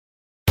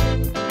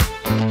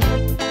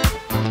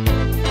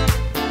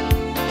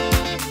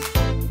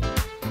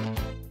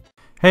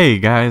Hey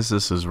guys,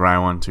 this is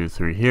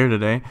Rye123 here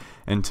today,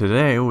 and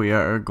today we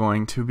are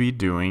going to be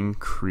doing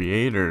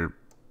creator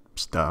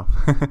stuff.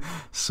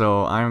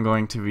 So I'm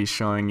going to be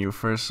showing you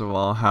first of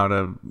all how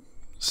to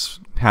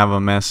have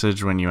a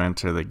message when you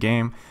enter the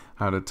game,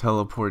 how to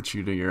teleport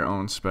you to your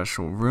own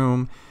special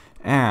room,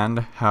 and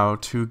how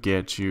to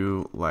get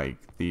you like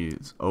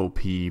these OP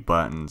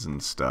buttons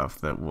and stuff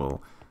that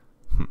will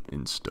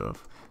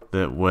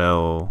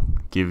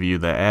give you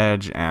the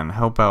edge and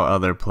help out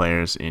other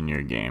players in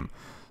your game.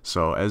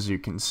 So as you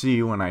can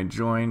see, when I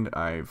joined,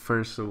 I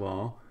first of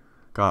all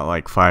got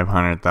like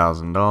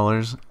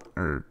 $500,000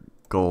 or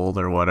gold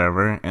or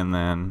whatever, and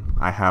then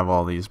I have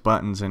all these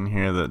buttons in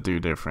here that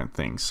do different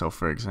things. So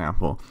for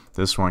example,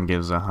 this one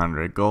gives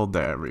 100 gold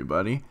to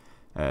everybody,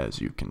 as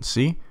you can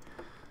see.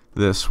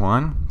 This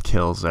one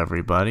kills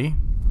everybody,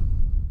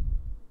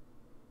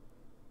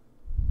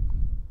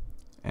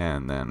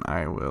 and then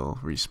I will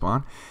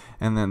respawn.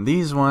 And then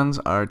these ones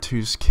are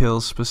to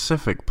kill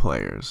specific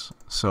players.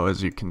 So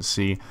as you can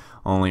see,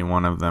 only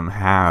one of them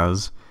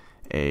has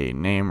a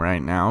name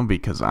right now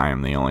because I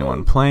am the only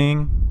one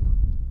playing.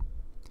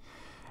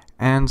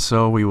 And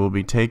so we will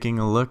be taking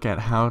a look at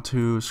how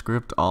to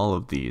script all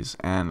of these.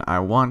 And I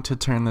want to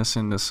turn this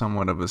into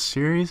somewhat of a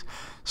series.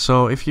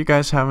 So if you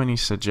guys have any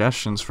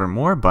suggestions for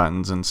more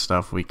buttons and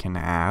stuff we can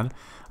add,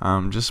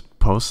 just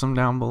post them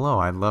down below.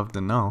 I'd love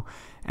to know.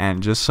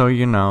 And just so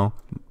you know,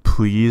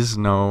 please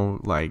no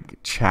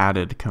like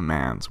chatted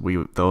commands.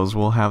 Those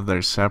will have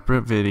their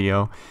separate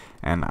video,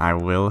 and I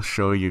will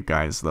show you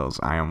guys those.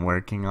 I am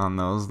working on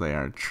those. They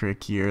are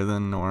trickier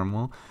than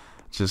normal,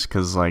 just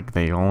because like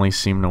they only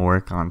seem to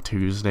work on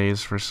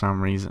Tuesdays for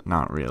some reason.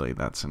 Not really,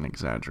 that's an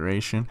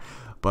exaggeration,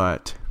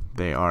 but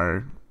they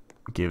are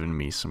giving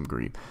me some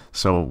grief.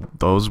 So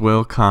those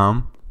will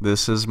come.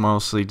 This is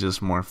mostly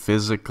just more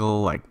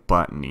physical, like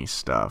buttony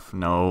stuff.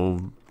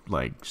 No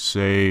like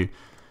say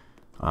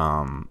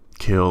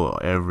kill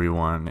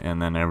everyone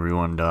and then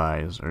everyone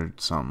dies or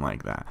something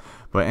like that.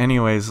 But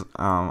anyways,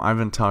 I've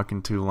been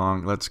talking too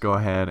long. Let's go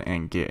ahead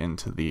and get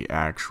into the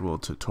actual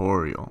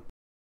tutorial.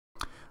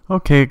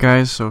 Okay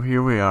guys, so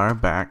here we are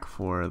back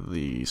for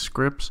the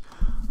scripts.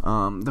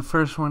 The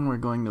first one we're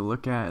going to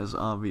look at is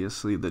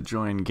obviously the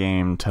join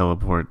game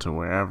teleport to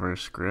wherever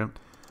script.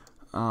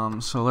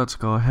 So let's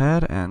go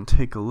ahead and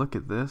take a look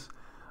at this.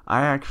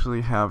 I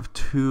actually have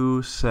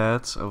two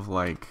sets of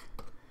like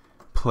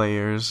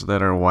players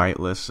that are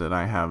whitelisted.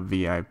 I have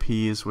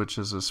VIPs, which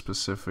is a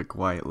specific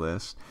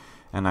whitelist,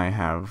 and I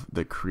have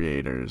the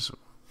creators,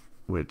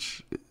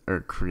 which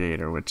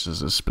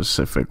is a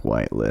specific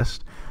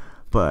whitelist.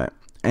 But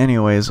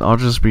anyways, I'll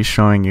just be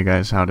showing you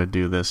guys how to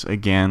do this.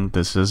 Again,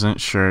 this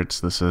isn't shirts,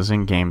 this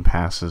isn't game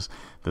passes,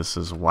 this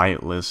is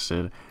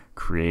whitelisted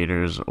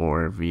creators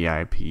or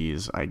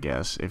VIPs, I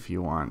guess, if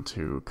you want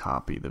to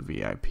copy the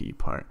VIP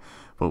part.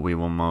 But we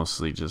will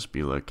mostly just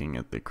be looking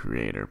at the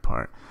creator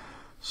part.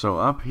 So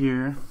up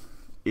here,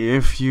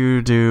 if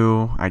you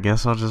do, I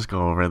guess I'll just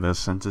go over this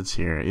since it's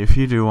here. If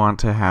you do want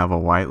to have a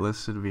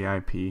whitelisted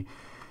VIP,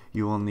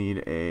 you will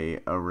need a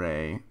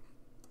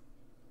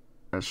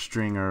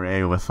string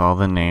array with all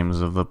the names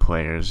of the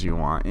players you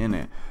want in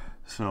it.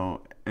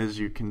 So as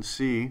you can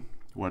see,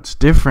 what's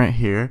different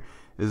here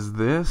is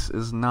this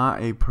is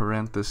not a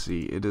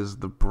parenthesis. It is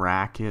the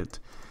bracket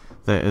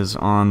that is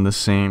on the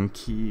same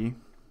key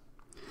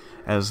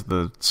as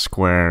the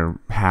square,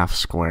 half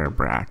square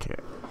bracket.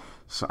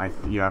 So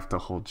you have to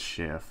hold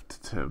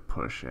shift to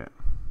push it.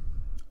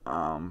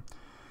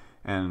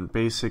 And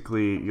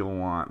basically you'll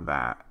want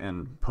that,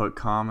 and put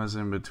commas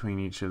in between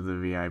each of the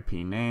VIP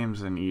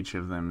names, and each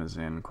of them is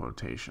in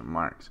quotation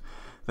marks.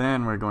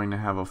 Then we're going to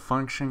have a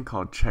function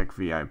called check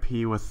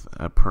VIP with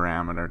a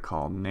parameter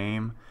called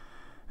name,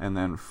 and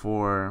then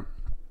we're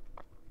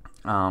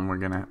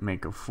going to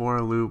make a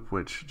for loop,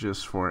 which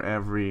just for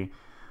every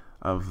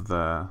of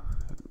the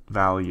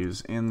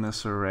values in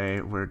this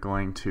array, we're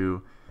going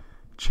to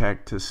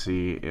check to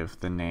see if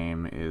the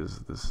name is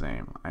the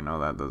same. I know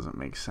that doesn't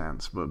make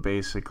sense, but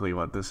basically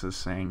what this is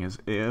saying is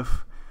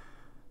if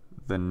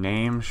the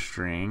name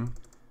string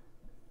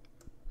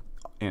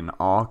in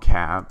all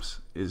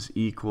caps is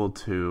equal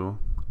to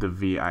the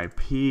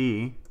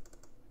VIP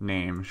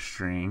name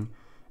string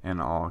in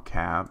all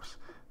caps,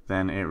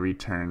 then it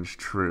returns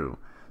true.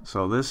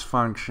 So this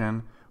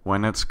function,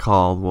 when it's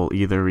called, will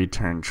either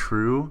return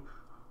true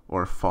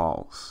or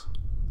false.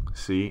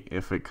 See,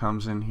 if it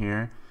comes in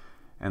here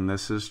and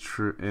this is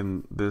true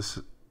and this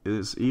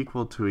is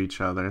equal to each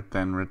other,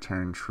 then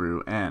return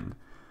true end.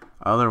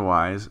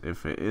 Otherwise,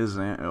 if it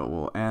isn't, it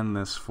will end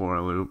this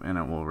for loop and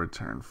it will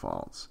return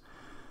false.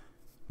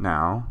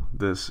 Now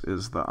this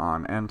is the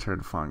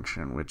onEntered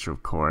function, which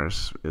of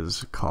course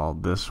is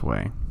called this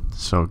way.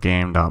 So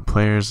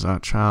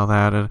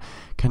game.players.childAdded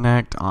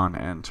connect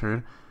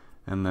onEntered,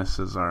 and this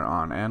is our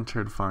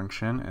onEntered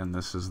function, and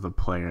this is the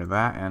player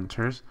that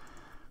enters.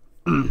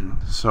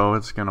 So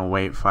it's gonna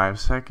wait 5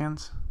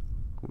 seconds.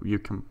 You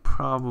can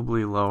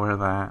probably lower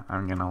that.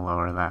 I'm going to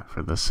lower that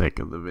for the sake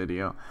of the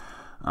video.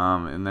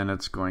 And then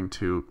it's going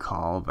to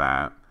call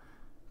that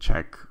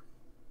check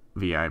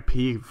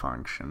VIP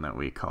function that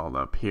we called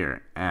up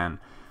here. And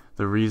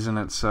the reason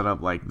it's set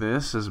up like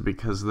this is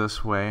because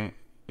this way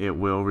it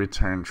will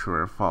return true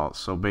or false.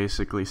 So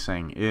basically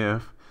saying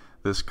if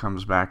this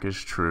comes back as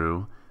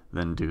true,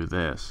 then do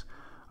this.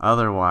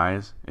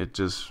 Otherwise, it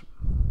just...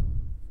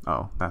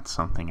 oh, that's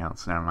something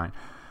else. Never mind.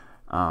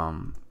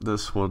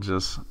 This will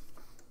just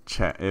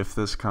check. If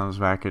this comes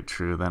back at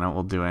true, then it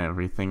will do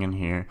everything in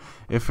here.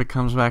 If it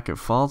comes back at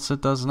false,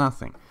 it does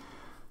nothing.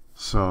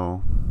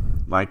 So,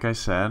 like I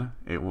said,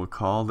 it will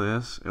call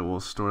this. It will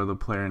store the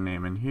player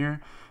name in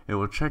here. It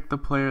will check the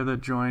player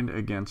that joined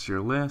against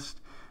your list.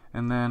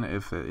 And then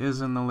if it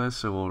is in the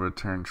list, it will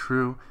return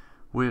true,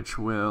 which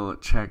will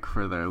check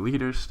for their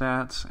leader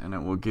stats, and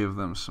it will give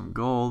them some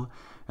gold.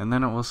 And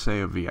then it will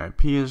say a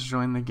VIP has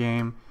joined the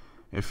game.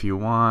 If you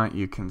want,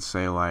 you can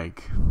say,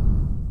 like,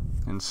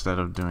 instead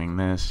of doing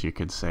this, you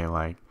could say,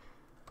 like,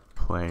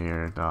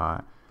 player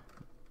dot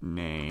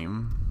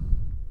name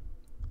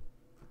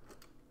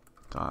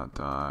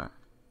dot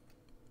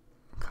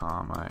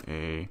comma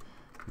a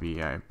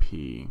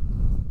VIP.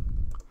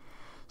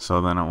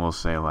 So then it will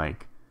say,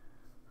 like,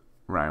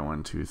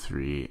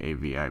 Rye123 a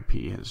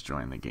VIP has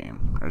joined the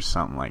game, or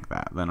something like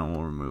that. Then it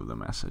will remove the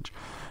message.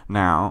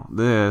 Now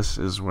this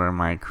is where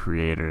my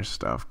creator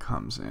stuff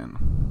comes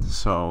in.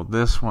 So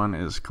this one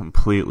is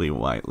completely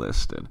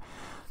whitelisted.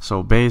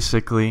 So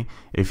basically,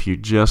 if you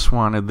just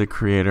wanted the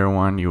creator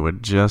one, you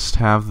would just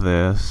have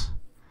this,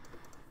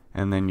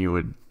 and then you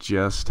would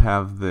just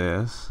have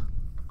this,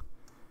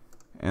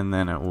 and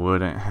then it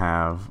wouldn't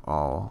have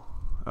all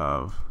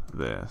of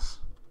this.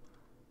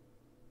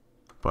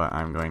 But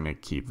I'm going to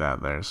keep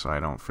that there so I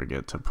don't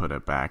forget to put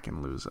it back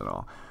and lose it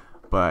all.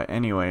 But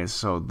anyways,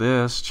 so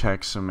this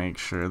checks to make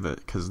sure that,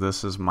 because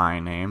this is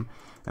my name,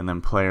 and then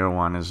player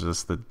 1 is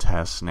just the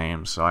test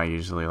name, so I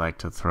usually like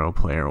to throw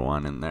player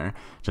 1 in there,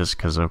 just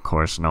because of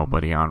course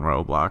nobody on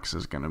Roblox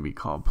is going to be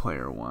called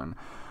player 1.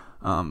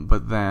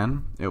 But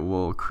then it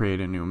will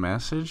create a new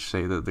message,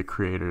 say that the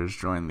creator has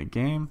joined the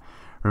game,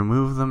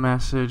 remove the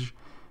message,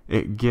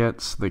 it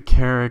gets the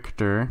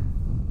character,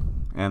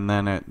 and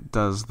then it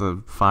does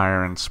the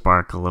fire and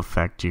sparkle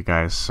effect you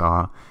guys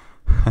saw.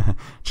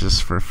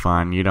 Just for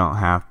fun. You don't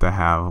have to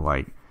have,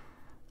 like,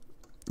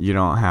 you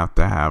don't have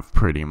to have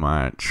pretty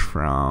much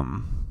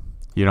from,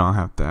 you don't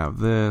have to have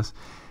this,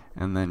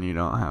 and then you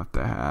don't have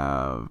to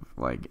have,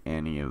 like,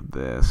 any of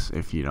this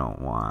if you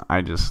don't want.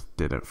 I just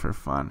did it for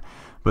fun.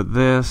 But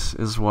this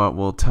is what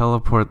will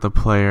teleport the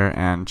player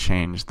and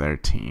change their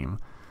team.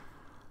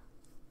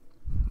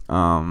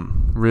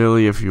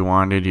 Really, if you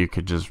wanted, you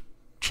could just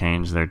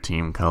change their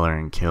team color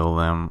and kill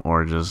them,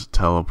 or just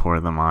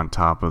teleport them on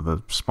top of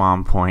the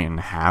spawn point and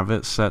have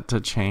it set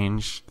to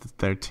change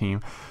their team.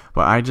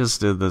 But I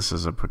just did this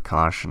as a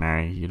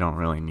precautionary. You don't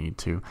really need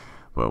to,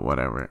 but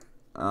whatever.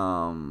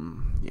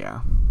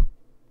 Yeah.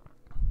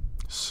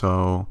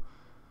 So,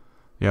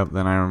 yep,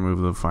 then I remove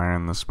the fire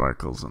and the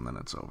sparkles, and then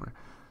it's over.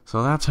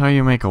 So that's how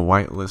you make a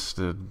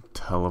whitelisted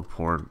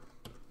teleport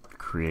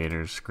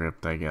creator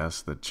script, I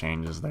guess, that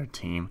changes their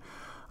team.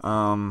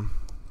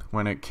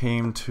 When it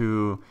came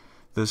to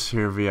this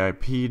here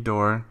VIP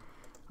door,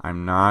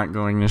 I'm not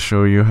going to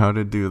show you how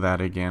to do that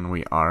again.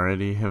 We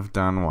already have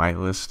done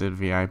whitelisted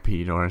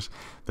VIP doors.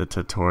 The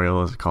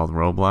tutorial is called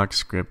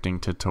Roblox Scripting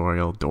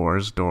Tutorial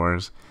Doors.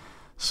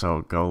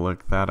 So go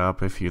look that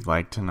up if you'd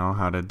like to know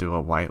how to do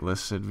a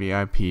whitelisted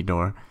VIP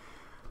door.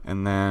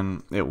 And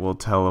then it will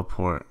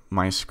teleport,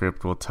 my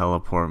script will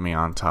teleport me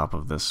on top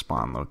of this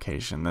spawn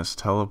location. This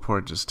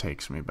teleport just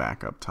takes me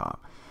back up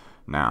top.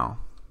 Now,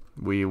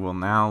 we will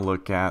now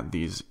look at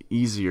these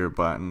easier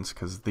buttons,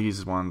 because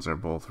these ones are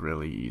both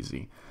really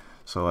easy.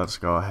 So let's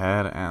go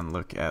ahead and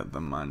look at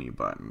the money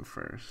button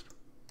first.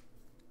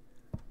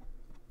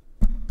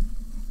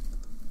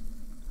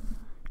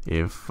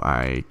 If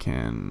I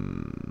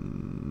can...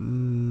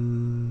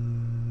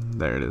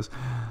 there it is.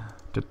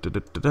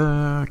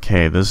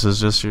 Okay, this is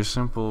just your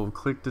simple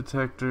click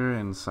detector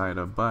inside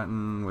a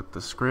button with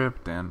the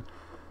script, and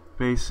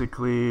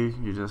basically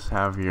you just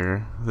have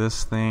your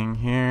this thing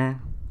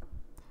here,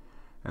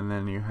 and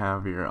then you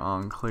have your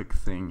on click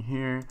thing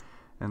here,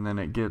 and then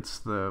it gets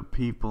the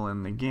people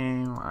in the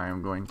game. I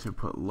am going to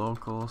put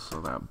local so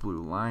that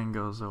blue line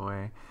goes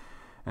away,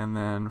 and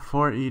then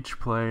for each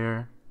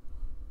player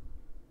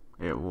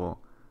it will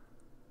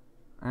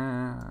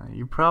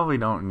you probably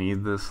don't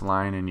need this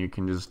line, and you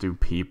can just do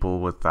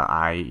people with the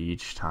I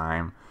each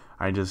time.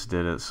 I just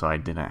did it so I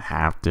didn't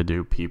have to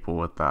do people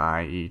with the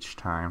I each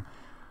time.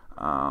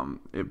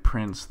 It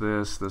prints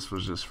this. This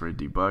was just for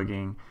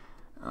debugging.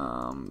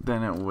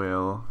 Then it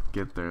will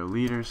get their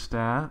leader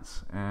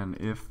stats, and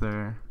if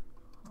they're,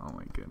 oh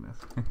my goodness,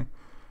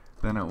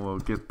 then it will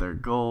get their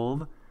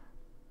gold,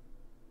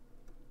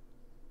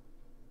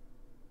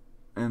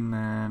 and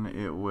then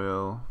it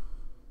will,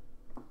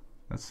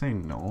 let's say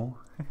null.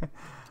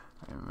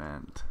 I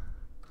meant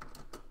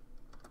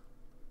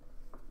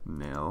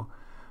nil.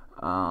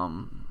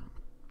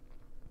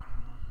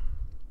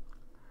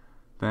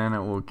 Then it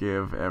will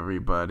give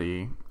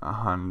everybody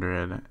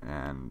 100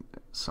 and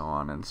so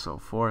on and so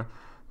forth.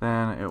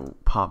 then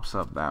it pops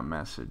up that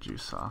message you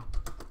saw.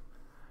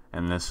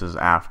 And this is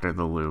after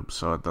the loop,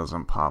 so it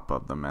doesn't pop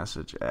up the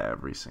message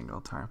every single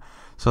time.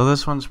 So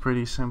this one's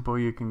pretty simple.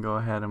 You can go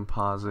ahead and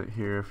pause it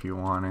here if you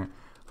want it.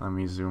 Let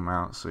me zoom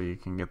out so you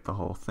can get the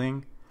whole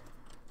thing.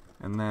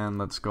 And then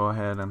let's go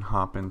ahead and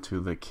hop into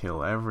the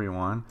kill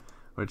everyone,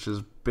 which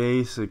is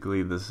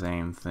basically the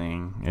same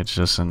thing. It's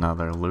just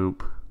another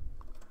loop.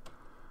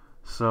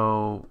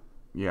 So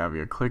you have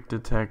your click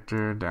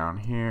detector down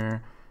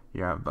here.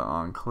 You have the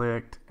on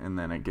clicked, and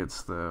then it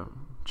gets the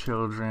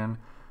children.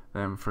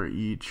 Then for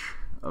each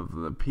of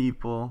the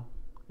people,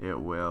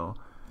 it will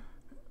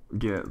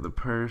get the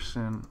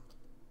person.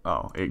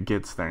 Oh, it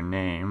gets their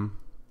name.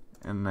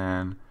 And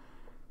then,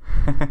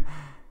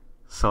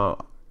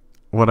 so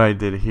what I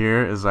did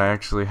here is I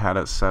actually had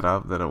it set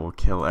up that it will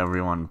kill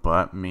everyone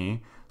but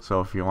me.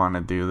 So if you want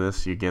to do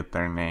this, you get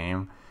their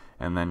name,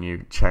 and then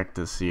you check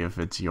to see if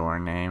it's your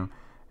name.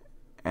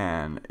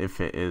 And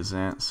if it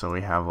isn't, so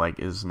we have like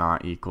is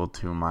not equal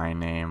to my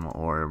name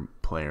or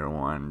player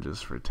 1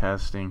 just for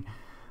testing.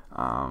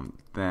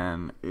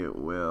 Then it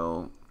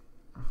will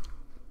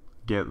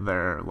get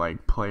their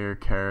like player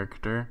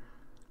character,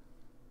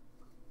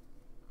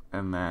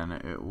 and then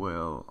it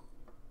will,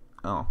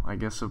 oh, I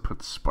guess it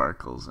puts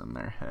sparkles in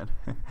their head.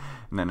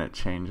 And then it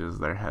changes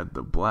their head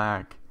to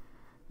black,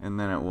 and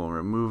then it will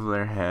remove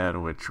their head,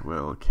 which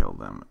will kill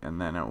them.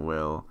 And then it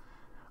will,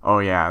 oh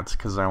yeah, it's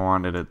because I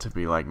wanted it to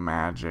be like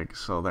magic,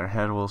 so their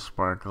head will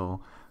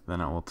sparkle,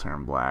 then it will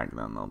turn black,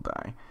 then they'll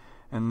die.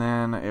 And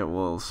then it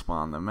will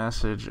spawn the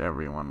message,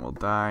 everyone will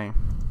die.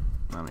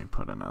 Let me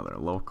put another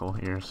local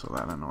here so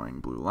that annoying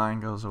blue line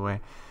goes away.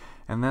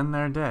 And then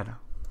they're dead.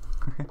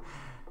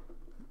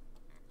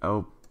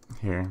 Oh,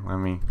 here, let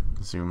me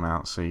zoom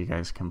out so you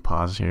guys can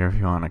pause here if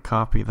you want to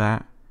copy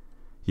that.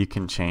 You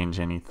can change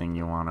anything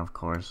you want, of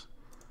course.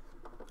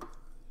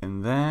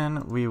 And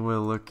then we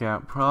will look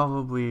at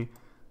probably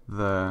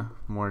the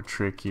more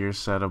trickier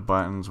set of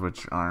buttons,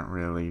 which aren't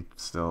really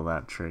still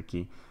that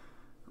tricky,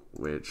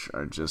 which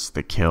are just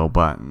the kill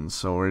buttons.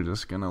 So we're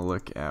just going to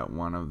look at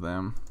one of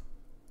them.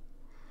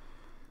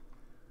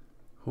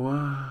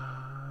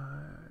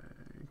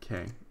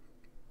 Okay.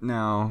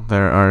 Now,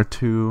 there are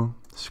 2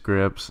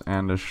 scripts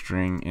and a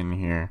string in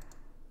here.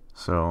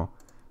 So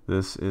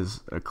this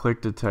is a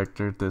click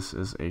detector. This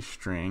is a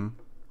string.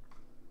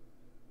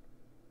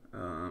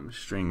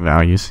 String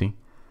value, see?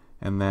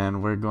 And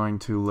then we're going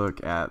to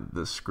look at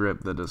the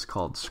script that is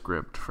called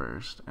script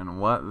first.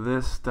 And what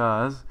this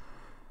does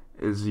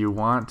is you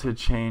want to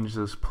change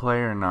this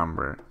player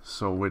number,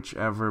 so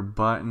whichever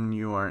button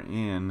you are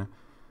in,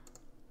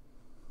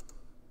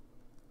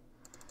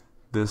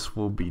 this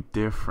will be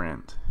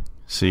different.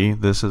 See,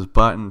 this is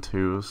button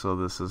 2, so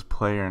this is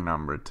player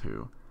number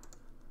 2.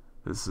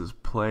 This is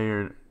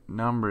player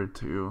number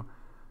 2,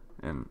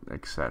 and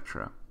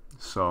etc.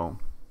 So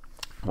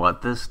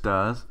what this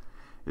does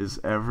is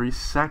every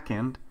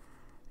second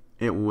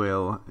it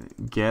will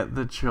get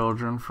the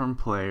children from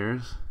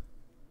players.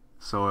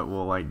 So it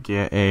will like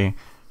get a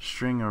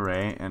string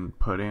array and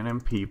put in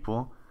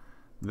people.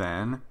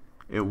 Then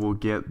it will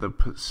get the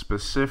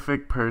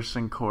specific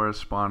person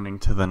corresponding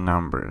to the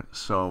number.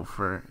 So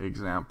for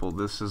example,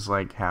 this is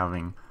like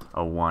having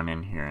a 1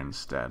 in here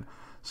instead.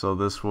 So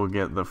this will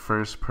get the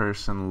first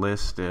person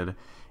listed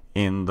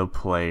in the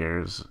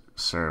player's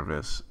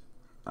service.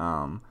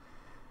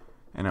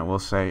 And it will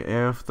say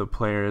if the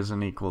player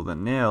isn't equal to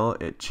nil,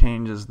 it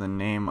changes the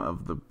name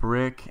of the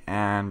brick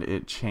and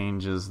it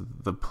changes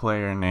the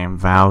player name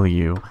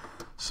value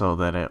so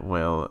that it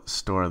will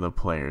store the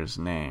player's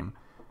name.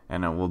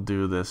 And it will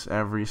do this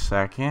every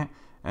second,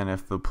 and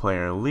if the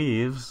player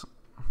leaves,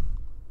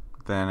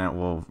 then it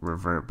will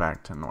revert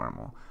back to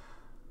normal.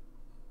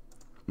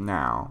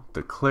 Now,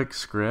 the click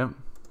script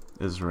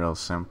is real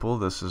simple.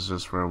 This is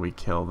just where we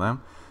kill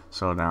them.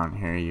 So down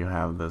here you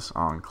have this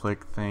on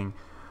click thing.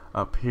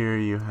 Up here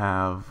you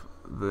have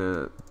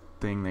the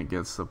thing that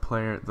gets the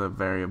player, the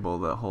variable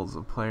that holds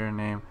the player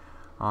name.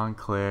 On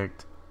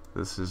clicked,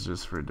 this is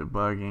just for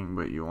debugging,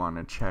 but you want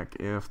to check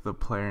if the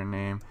player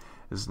name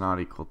is not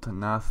equal to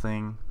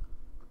nothing.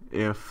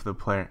 If the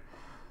player,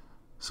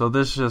 so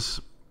this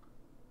just,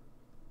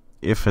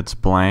 if it's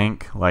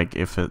blank, like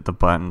if the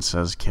button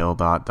says kill ...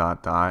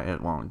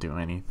 it won't do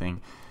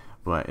anything.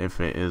 But if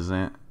it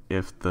isn't,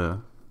 if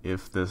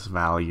this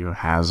value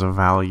has a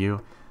value,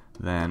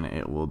 then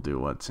it will do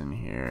what's in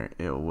here.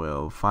 It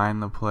will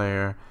find the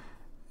player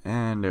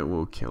and it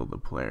will kill the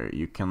player.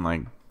 You can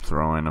like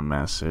throw in a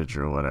message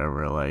or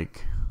whatever,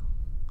 like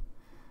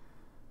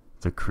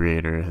the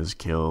creator has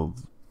killed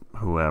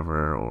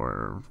whoever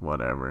or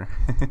whatever.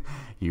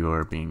 You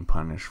are being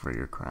punished for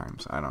your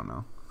crimes. I don't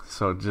know.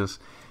 So just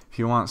if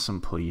you want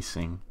some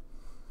policing,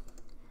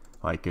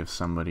 like if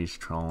somebody's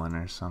trolling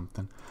or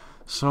something.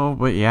 So,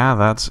 but yeah,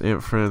 that's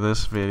it for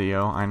this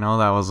video. I know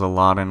that was a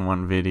lot in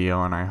one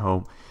video, and I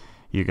hope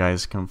you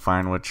guys can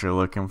find what you're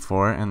looking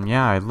for. And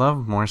yeah, I'd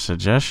love more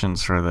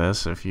suggestions for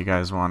this. If you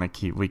guys want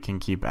to we can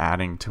keep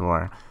adding to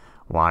our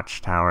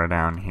watchtower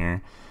down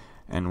here.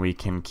 and we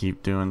can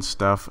keep doing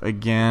stuff.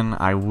 Again,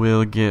 I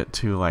will get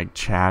to like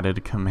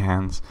chatted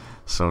commands,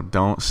 so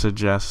don't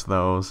suggest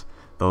those.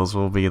 Those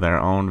will be their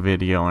own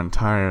video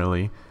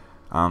entirely.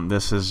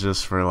 This is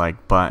just for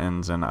like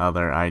buttons and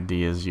other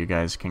ideas you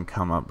guys can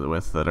come up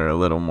with that are a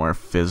little more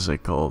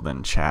physical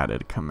than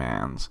chatted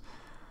commands.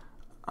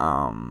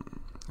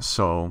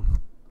 So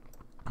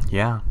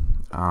yeah,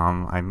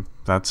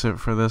 that's it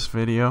for this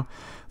video.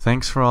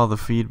 Thanks for all the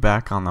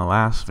feedback on the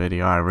last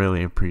video. I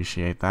really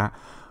appreciate that.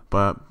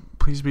 But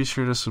please be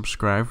sure to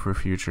subscribe for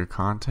future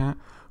content.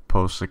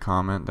 Post a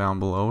comment down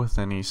below with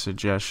any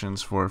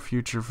suggestions for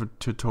future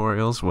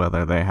tutorials,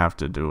 whether they have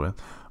to do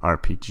with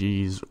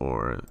RPGs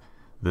or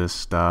this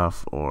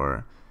stuff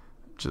or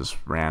just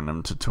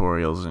random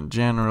tutorials in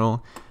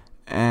general.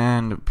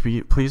 And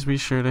please be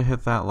sure to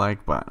hit that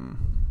like button.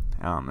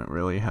 It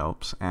really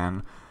helps.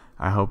 And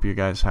I hope you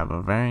guys have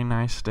a very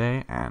nice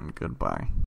day, and goodbye.